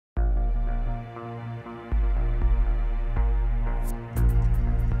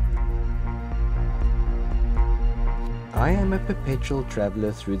I am a perpetual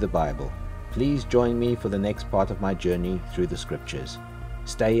traveler through the Bible. Please join me for the next part of my journey through the scriptures.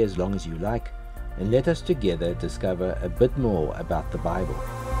 Stay as long as you like, and let us together discover a bit more about the Bible.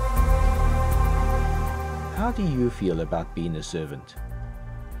 How do you feel about being a servant?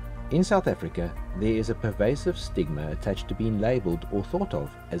 In South Africa, there is a pervasive stigma attached to being labelled or thought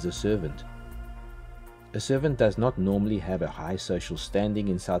of as a servant. A servant does not normally have a high social standing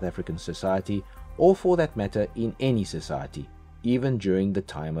in South African society, or for that matter in any society, even during the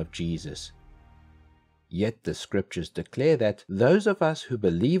time of Jesus. Yet the scriptures declare that those of us who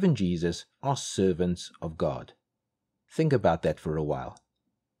believe in Jesus are servants of God. Think about that for a while.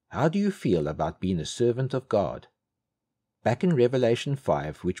 How do you feel about being a servant of God? Back in Revelation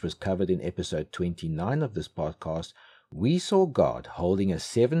 5, which was covered in episode 29 of this podcast, we saw God holding a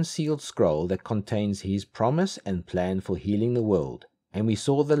 7-sealed scroll that contains His promise and plan for healing the world. And we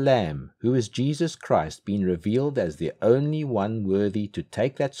saw the Lamb, who is Jesus Christ, being revealed as the only one worthy to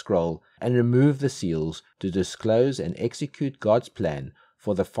take that scroll and remove the seals to disclose and execute God's plan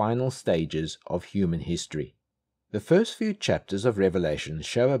for the final stages of human history. The first few chapters of Revelation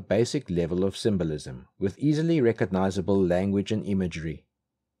show a basic level of symbolism, with easily recognizable language and imagery.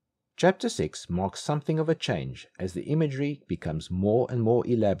 Chapter 6 marks something of a change as the imagery becomes more and more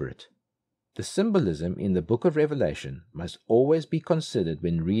elaborate. The symbolism in the book of Revelation must always be considered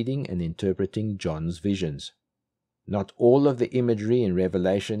when reading and interpreting John's visions. Not all of the imagery in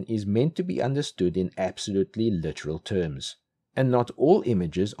Revelation is meant to be understood in absolutely literal terms, and not all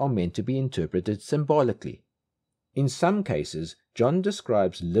images are meant to be interpreted symbolically. In some cases, John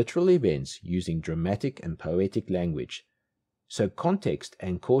describes literal events using dramatic and poetic language, so context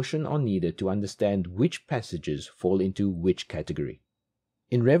and caution are needed to understand which passages fall into which category.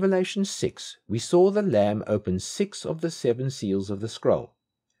 In Revelation 6, we saw the Lamb open 6 of the 7 seals of the scroll,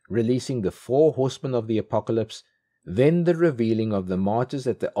 releasing the 4 horsemen of the apocalypse, then the revealing of the martyrs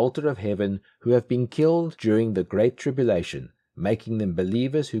at the altar of heaven who have been killed during the Great Tribulation, making them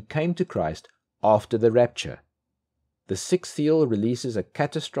believers who came to Christ after the rapture. The 6th seal releases a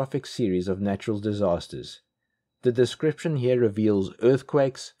catastrophic series of natural disasters. The description here reveals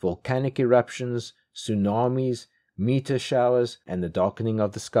earthquakes, volcanic eruptions, tsunamis, meteor showers, and the darkening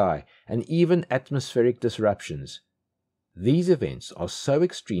of the sky, and even atmospheric disruptions. These events are so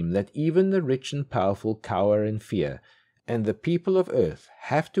extreme that even the rich and powerful cower in fear, and the people of earth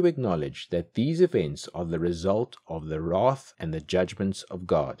have to acknowledge that these events are the result of the wrath and the judgments of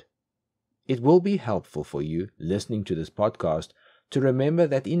God. It will be helpful for you, listening to this podcast, to remember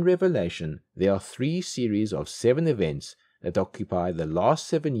that in Revelation there are 3 series of 7 events that occupy the last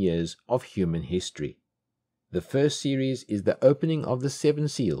 7 years of human history. The first series is the opening of the 7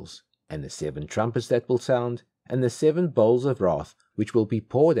 seals, and the 7 trumpets that will sound, and the 7 bowls of wrath which will be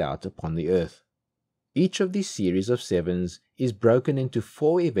poured out upon the earth. Each of these series of 7s is broken into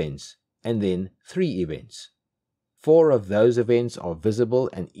 4 events, and then 3 events. 4 of those events are visible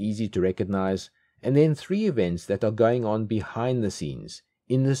and easy to recognize, and then 3 events that are going on behind the scenes,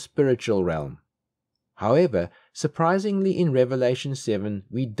 in the spiritual realm. However, surprisingly in Revelation 7,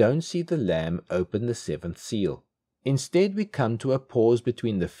 we don't see the Lamb open the 7th seal. Instead, we come to a pause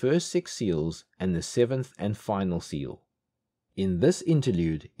between the first 6 seals and the 7th and final seal. In this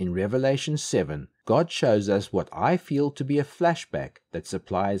interlude, in Revelation 7, God shows us what I feel to be a flashback that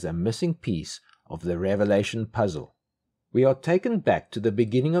supplies a missing piece of the Revelation puzzle. We are taken back to the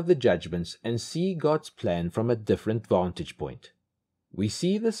beginning of the judgments and see God's plan from a different vantage point. We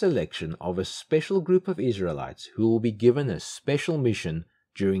see the selection of a special group of Israelites who will be given a special mission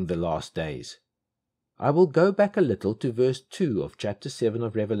during the last days. I will go back a little to verse 2 of chapter 7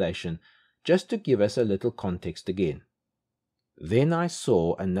 of Revelation, just to give us a little context again. Then I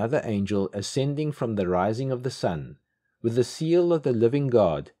saw another angel ascending from the rising of the sun, with the seal of the living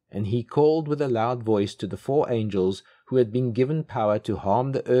God, and he called with a loud voice to the 4 angels who had been given power to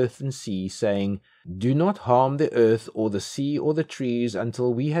harm the earth and sea, saying, Do not harm the earth or the sea or the trees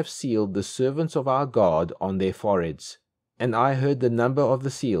until we have sealed the servants of our God on their foreheads. And I heard the number of the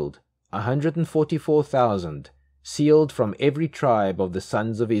sealed, 144,000, sealed from every tribe of the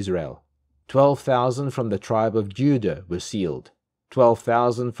sons of Israel. 12,000 from the tribe of Judah were sealed,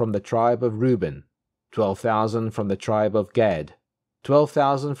 12,000 from the tribe of Reuben, 12,000 from the tribe of Gad,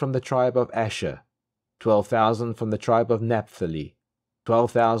 12,000 from the tribe of Asher, 12,000 from the tribe of Naphtali,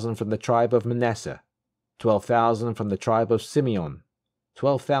 12,000 from the tribe of Manasseh, 12,000 from the tribe of Simeon,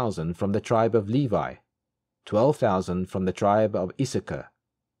 12,000 from the tribe of Levi, 12,000 from the tribe of Issachar,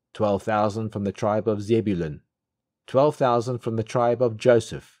 12,000 from the tribe of Zebulun, 12,000 from the tribe of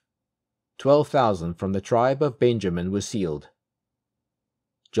Joseph, 12,000 from the tribe of Benjamin were sealed.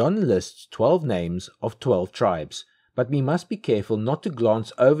 John lists 12 names of 12 tribes, but we must be careful not to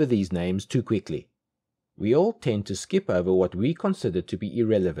glance over these names too quickly. We all tend to skip over what we consider to be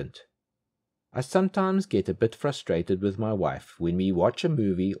irrelevant. I sometimes get a bit frustrated with my wife when we watch a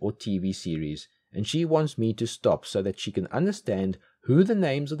movie or TV series and she wants me to stop so that she can understand who the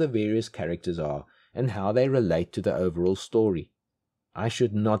names of the various characters are and how they relate to the overall story. I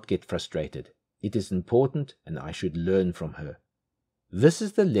should not get frustrated. It is important and I should learn from her. This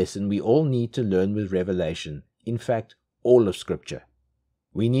is the lesson we all need to learn with Revelation, in fact, all of Scripture.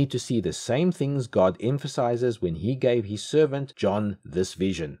 We need to see the same things God emphasizes when He gave His servant John this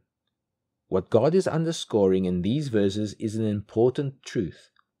vision. What God is underscoring in these verses is an important truth.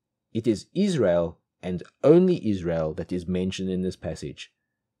 It is Israel and only Israel that is mentioned in this passage.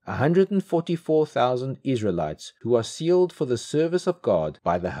 144,000 Israelites who are sealed for the service of God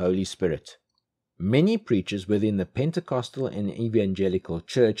by the Holy Spirit. Many preachers within the Pentecostal and Evangelical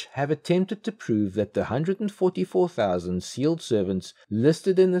Church have attempted to prove that the 144,000 sealed servants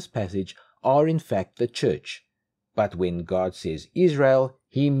listed in this passage are in fact the church. But when God says Israel,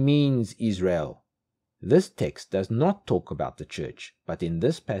 He means Israel. This text does not talk about the church, but in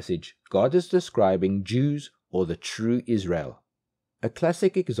this passage, God is describing Jews or the true Israel. A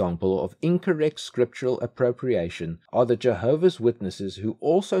classic example of incorrect scriptural appropriation are the Jehovah's Witnesses who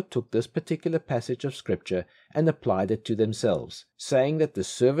also took this particular passage of Scripture and applied it to themselves, saying that the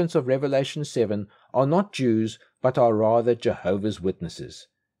servants of Revelation 7 are not Jews but are rather Jehovah's Witnesses.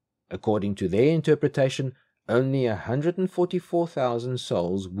 According to their interpretation, only 144,000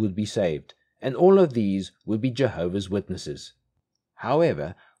 souls would be saved, and all of these would be Jehovah's Witnesses.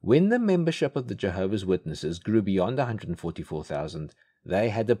 However, when the membership of the Jehovah's Witnesses grew beyond 144,000, they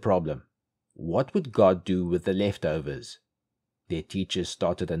had a problem. What would God do with the leftovers? Their teachers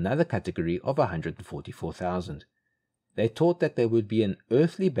started another category of 144,000. They taught that there would be an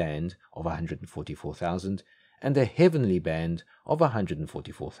earthly band of 144,000 and a heavenly band of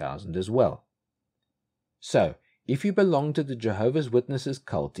 144,000 as well. So, if you belong to the Jehovah's Witnesses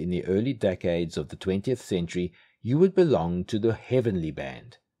cult in the early decades of the 20th century, you would belong to the heavenly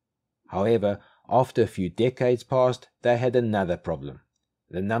band. However, after a few decades passed, they had another problem.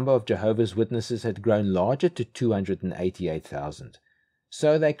 The number of Jehovah's Witnesses had grown larger to 288,000.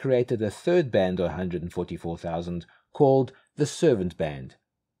 So they created a third band of 144,000 called the Servant Band.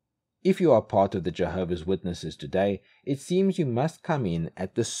 If you are part of the Jehovah's Witnesses today, it seems you must come in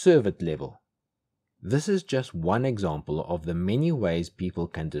at the servant level. This is just one example of the many ways people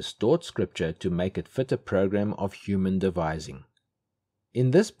can distort Scripture to make it fit a program of human devising.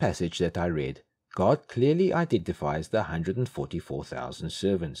 In this passage that I read, God clearly identifies the 144,000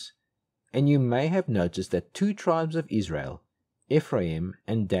 servants. And you may have noticed that two tribes of Israel, Ephraim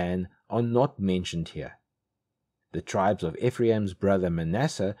and Dan, are not mentioned here. The tribes of Ephraim's brother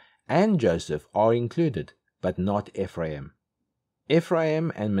Manasseh and Joseph are included, but not Ephraim.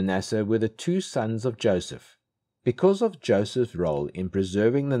 Ephraim and Manasseh were the two sons of Joseph. Because of Joseph's role in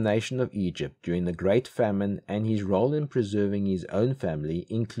preserving the nation of Egypt during the Great Famine and his role in preserving his own family,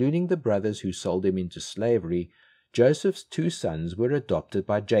 including the brothers who sold him into slavery, Joseph's two sons were adopted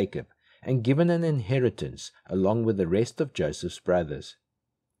by Jacob and given an inheritance along with the rest of Joseph's brothers.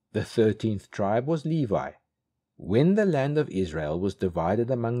 The 13th tribe was Levi. When the land of Israel was divided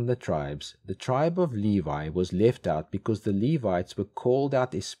among the tribes, the tribe of Levi was left out because the Levites were called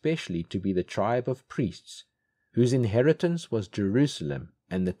out especially to be the tribe of priests, whose inheritance was Jerusalem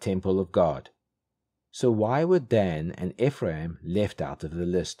and the temple of God. So why were Dan and Ephraim left out of the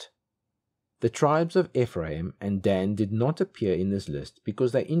list? The tribes of Ephraim and Dan did not appear in this list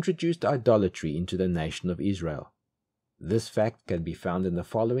because they introduced idolatry into the nation of Israel. This fact can be found in the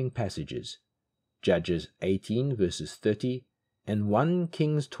following passages: Judges 18 verses 30 and 1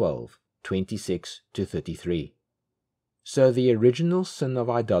 Kings 12, 26 to 33. So the original sin of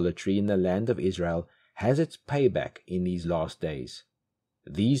idolatry in the land of Israel has its payback in these last days.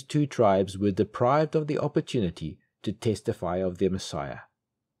 These two tribes were deprived of the opportunity to testify of their Messiah.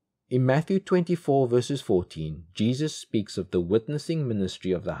 In Matthew 24 verses 14, Jesus speaks of the witnessing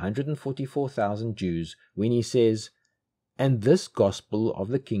ministry of the 144,000 Jews when he says, "And this gospel of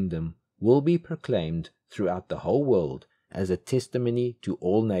the kingdom will be proclaimed throughout the whole world as a testimony to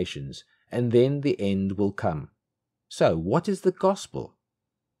all nations, and then the end will come." So, what is the gospel?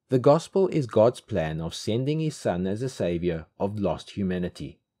 The gospel is God's plan of sending His Son as a Savior of lost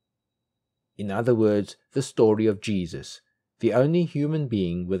humanity. In other words, the story of Jesus, the only human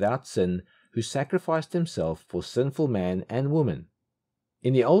being without sin who sacrificed Himself for sinful man and woman.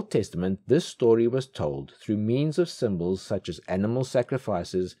 In the Old Testament, this story was told through means of symbols such as animal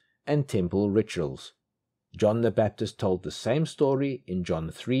sacrifices and temple rituals. John the Baptist told the same story in John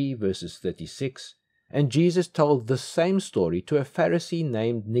 3 verses 36, and Jesus told the same story to a Pharisee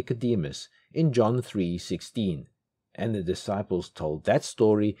named Nicodemus in John 3:16, and the disciples told that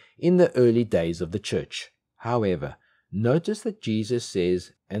story in the early days of the church. However, notice that Jesus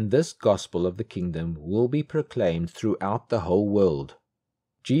says, "And this gospel of the kingdom will be proclaimed throughout the whole world."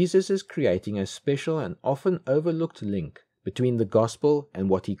 Jesus is creating a special and often overlooked link between the gospel and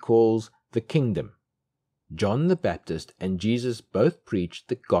what he calls the kingdom. John the Baptist and Jesus both preached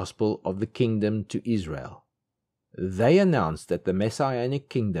the gospel of the kingdom to Israel. They announced that the messianic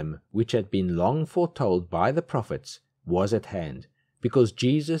kingdom, which had been long foretold by the prophets, was at hand, because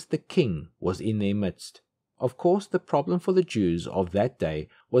Jesus the King was in their midst. Of course, the problem for the Jews of that day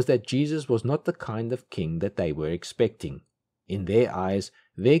was that Jesus was not the kind of king that they were expecting. In their eyes,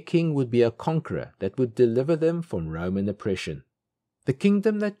 their king would be a conqueror that would deliver them from Roman oppression. The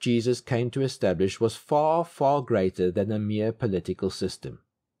kingdom that Jesus came to establish was far, far greater than a mere political system.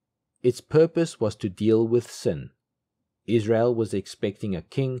 Its purpose was to deal with sin. Israel was expecting a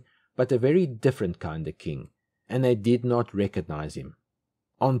king, but a very different kind of king, and they did not recognize him.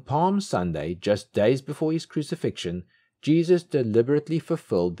 On Palm Sunday, just days before his crucifixion, Jesus deliberately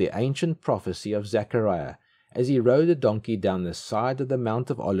fulfilled the ancient prophecy of Zechariah as he rode a donkey down the side of the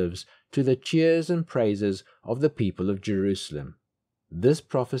Mount of Olives to the cheers and praises of the people of Jerusalem. This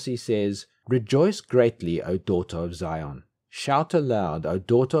prophecy says, "Rejoice greatly, O daughter of Zion. Shout aloud, O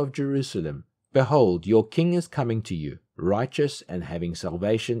daughter of Jerusalem. Behold, your king is coming to you. Righteous and having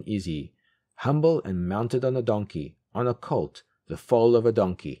salvation is he. Humble and mounted on a donkey, on a colt, the foal of a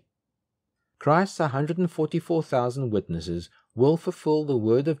donkey." Christ's 144,000 witnesses will fulfill the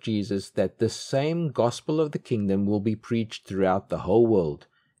word of Jesus that this same gospel of the kingdom will be preached throughout the whole world,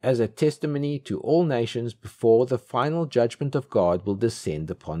 as a testimony to all nations before the final judgment of God will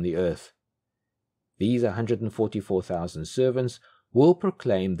descend upon the earth. These 144,000 servants will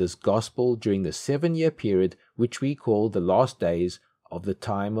proclaim this gospel during the 7-year period which we call the last days of the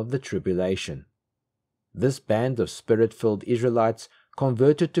time of the tribulation. This band of Spirit-filled Israelites,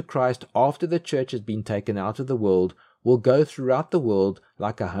 converted to Christ after the church has been taken out of the world, will go throughout the world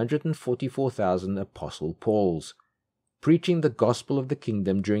like 144,000 Apostle Pauls, preaching the gospel of the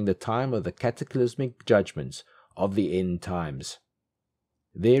kingdom during the time of the cataclysmic judgments of the end times.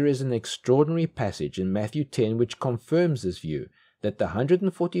 There is an extraordinary passage in Matthew 10 which confirms this view, that the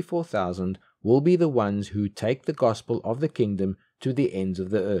 144,000 will be the ones who take the gospel of the kingdom to the ends of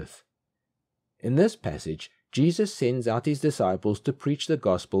the earth. In this passage, Jesus sends out his disciples to preach the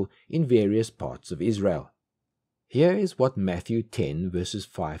gospel in various parts of Israel. Here is what Matthew 10 verses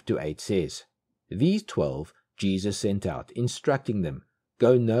 5 to 8 says. These 12 Jesus sent out, instructing them,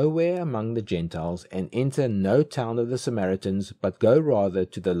 "Go nowhere among the Gentiles, and enter no town of the Samaritans, but go rather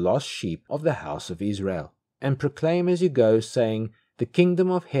to the lost sheep of the house of Israel, and proclaim as you go, saying, The kingdom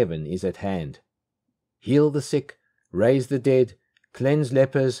of heaven is at hand. Heal the sick, raise the dead, cleanse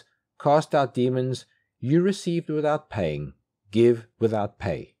lepers, cast out demons. You received without paying, give without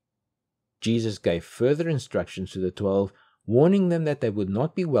pay." Jesus gave further instructions to the 12, warning them that they would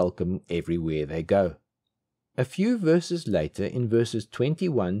not be welcome everywhere they go. A few verses later, in verses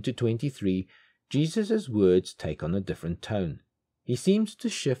 21 to 23, Jesus' words take on a different tone. He seems to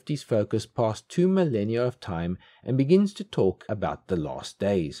shift his focus past 2 millennia of time and begins to talk about the last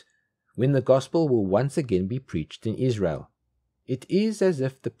days, when the gospel will once again be preached in Israel. It is as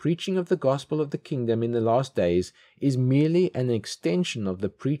if the preaching of the gospel of the kingdom in the last days is merely an extension of the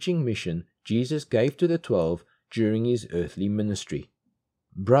preaching mission Jesus gave to the 12 during his earthly ministry.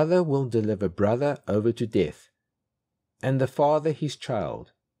 Brother will deliver brother over to death, and the father his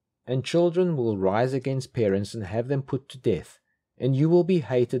child, and children will rise against parents and have them put to death, and you will be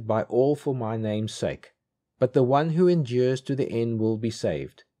hated by all for my name's sake, but the one who endures to the end will be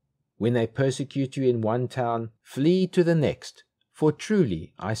saved. When they persecute you in one town, flee to the next, for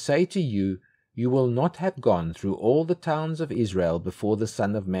truly I say to you, you will not have gone through all the towns of Israel before the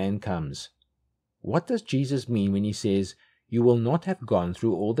Son of Man comes. What does Jesus mean when he says, you will not have gone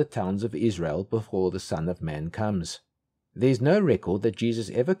through all the towns of Israel before the Son of Man comes? There is no record that Jesus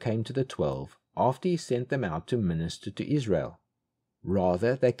ever came to the 12 after he sent them out to minister to Israel.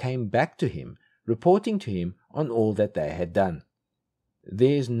 Rather, they came back to him, reporting to him on all that they had done.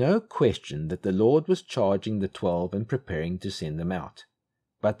 There is no question that the Lord was charging the 12 and preparing to send them out.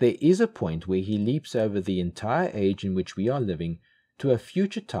 But there is a point where he leaps over the entire age in which we are living to a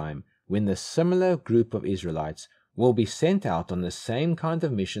future time when the similar group of Israelites will be sent out on the same kind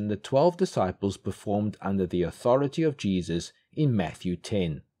of mission the 12 disciples performed under the authority of Jesus in Matthew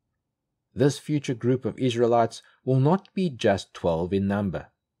 10. This future group of Israelites will not be just 12 in number,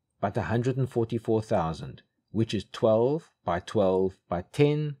 but 144,000, which is 12 by 12 by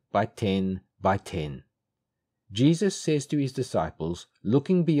 10 by 10 by 10. Jesus says to his disciples,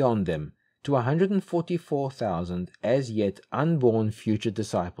 looking beyond them, to 144,000 as yet unborn future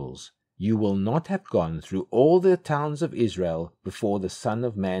disciples, "You will not have gone through all the towns of Israel before the Son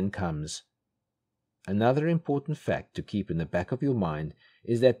of Man comes." Another important fact to keep in the back of your mind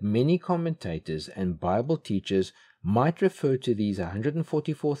is that many commentators and Bible teachers might refer to these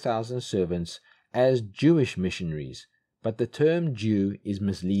 144,000 servants as Jewish missionaries, but the term Jew is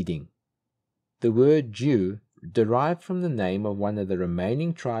misleading. The word Jew derived from the name of one of the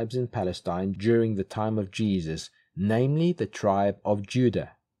remaining tribes in Palestine during the time of Jesus, namely the tribe of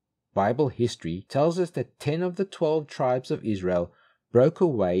Judah. Bible history tells us that 10 of the 12 tribes of Israel broke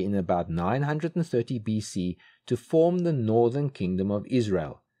away in about 930 BC to form the northern kingdom of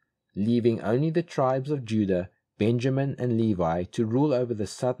Israel, leaving only the tribes of Judah, Benjamin, and Levi to rule over the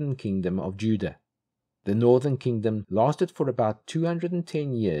southern kingdom of Judah. The northern kingdom lasted for about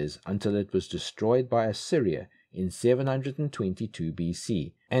 210 years until it was destroyed by Assyria in 722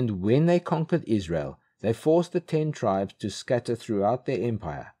 BC, and when they conquered Israel, they forced the 10 tribes to scatter throughout their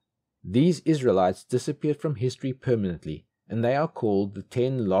empire. These Israelites disappeared from history permanently, and they are called the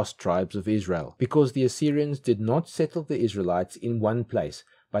 10 lost tribes of Israel, because the Assyrians did not settle the Israelites in one place,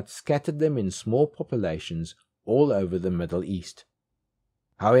 but scattered them in small populations all over the Middle East.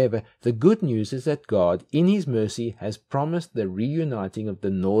 However, the good news is that God, in His mercy, has promised the reuniting of the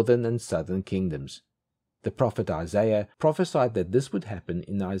northern and southern kingdoms. The prophet Isaiah prophesied that this would happen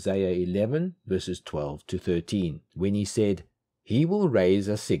in Isaiah 11 verses 12 to 13, when he said, "He will raise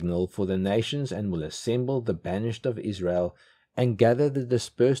a signal for the nations and will assemble the banished of Israel and gather the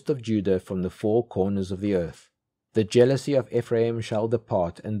dispersed of Judah from the four corners of the earth. The jealousy of Ephraim shall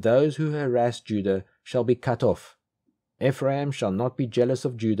depart, and those who harass Judah shall be cut off. Ephraim shall not be jealous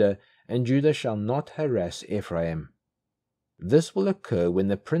of Judah, and Judah shall not harass Ephraim." This will occur when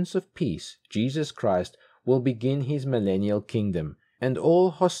the Prince of Peace, Jesus Christ, will begin his millennial kingdom, and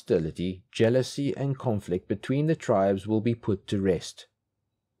all hostility, jealousy, and conflict between the tribes will be put to rest.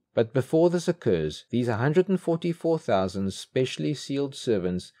 But before this occurs, these 144,000 specially sealed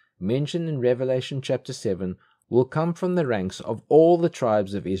servants mentioned in Revelation chapter 7 will come from the ranks of all the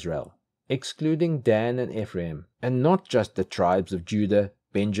tribes of Israel, excluding Dan and Ephraim, and not just the tribes of Judah,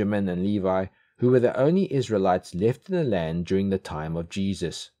 Benjamin, and Levi, who were the only Israelites left in the land during the time of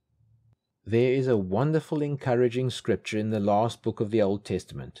Jesus. There is a wonderful, encouraging scripture in the last book of the Old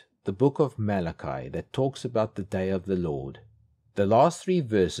Testament, the book of Malachi, that talks about the day of the Lord. The last 3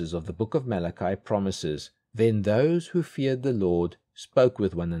 verses of the book of Malachi promises, "Then those who feared the Lord spoke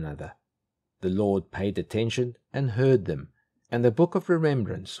with one another. The Lord paid attention and heard them, and the book of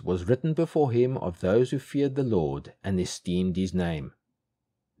remembrance was written before him of those who feared the Lord and esteemed his name.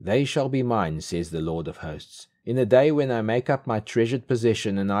 They shall be mine, says the Lord of hosts, in the day when I make up my treasured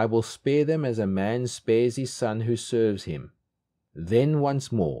possession, and I will spare them as a man spares his son who serves him. Then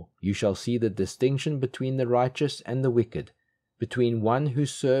once more you shall see the distinction between the righteous and the wicked, between one who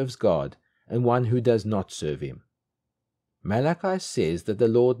serves God and one who does not serve him." Malachi says that the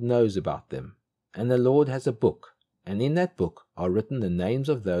Lord knows about them, and the Lord has a book, and in that book are written the names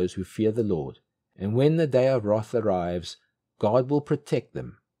of those who fear the Lord, and when the day of wrath arrives, God will protect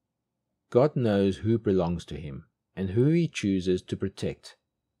them. God knows who belongs to him, and who he chooses to protect.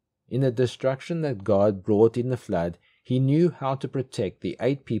 In the destruction that God brought in the flood, he knew how to protect the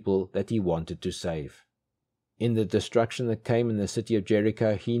 8 people that he wanted to save. In the destruction that came in the city of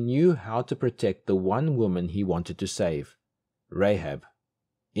Jericho, he knew how to protect the one woman he wanted to save, Rahab.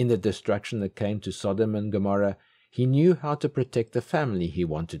 In the destruction that came to Sodom and Gomorrah, he knew how to protect the family he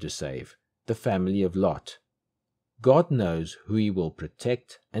wanted to save, the family of Lot. God knows who he will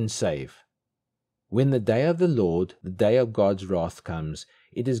protect and save. When the day of the Lord, the day of God's wrath comes,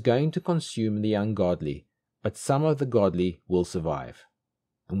 it is going to consume the ungodly, but some of the godly will survive.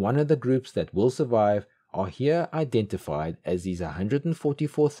 And one of the groups that will survive are here identified as these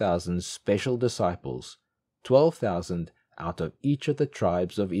 144,000 special disciples, 12,000 out of each of the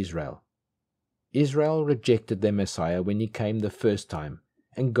tribes of Israel. Israel rejected their Messiah when he came the first time,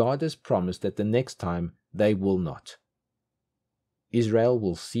 and God has promised that the next time they will not. Israel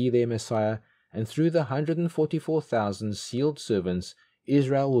will see their Messiah, and through the 144,000 sealed servants,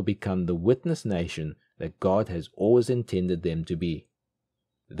 Israel will become the witness nation that God has always intended them to be.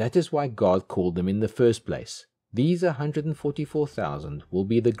 That is why God called them in the first place. These 144,000 will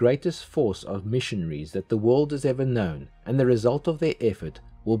be the greatest force of missionaries that the world has ever known, and the result of their effort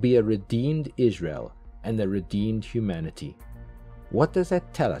will be a redeemed Israel and a redeemed humanity. What does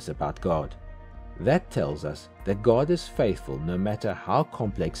that tell us about God? That tells us that God is faithful no matter how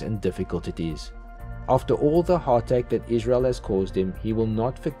complex and difficult it is. After all the heartache that Israel has caused him, he will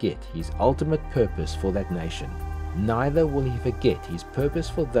not forget his ultimate purpose for that nation. Neither will he forget his purpose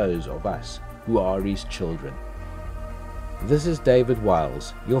for those of us who are his children. This is David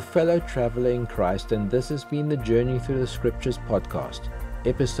Wiles, your fellow traveler in Christ, and this has been the Journey Through the Scriptures podcast,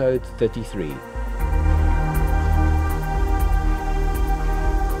 episode 33.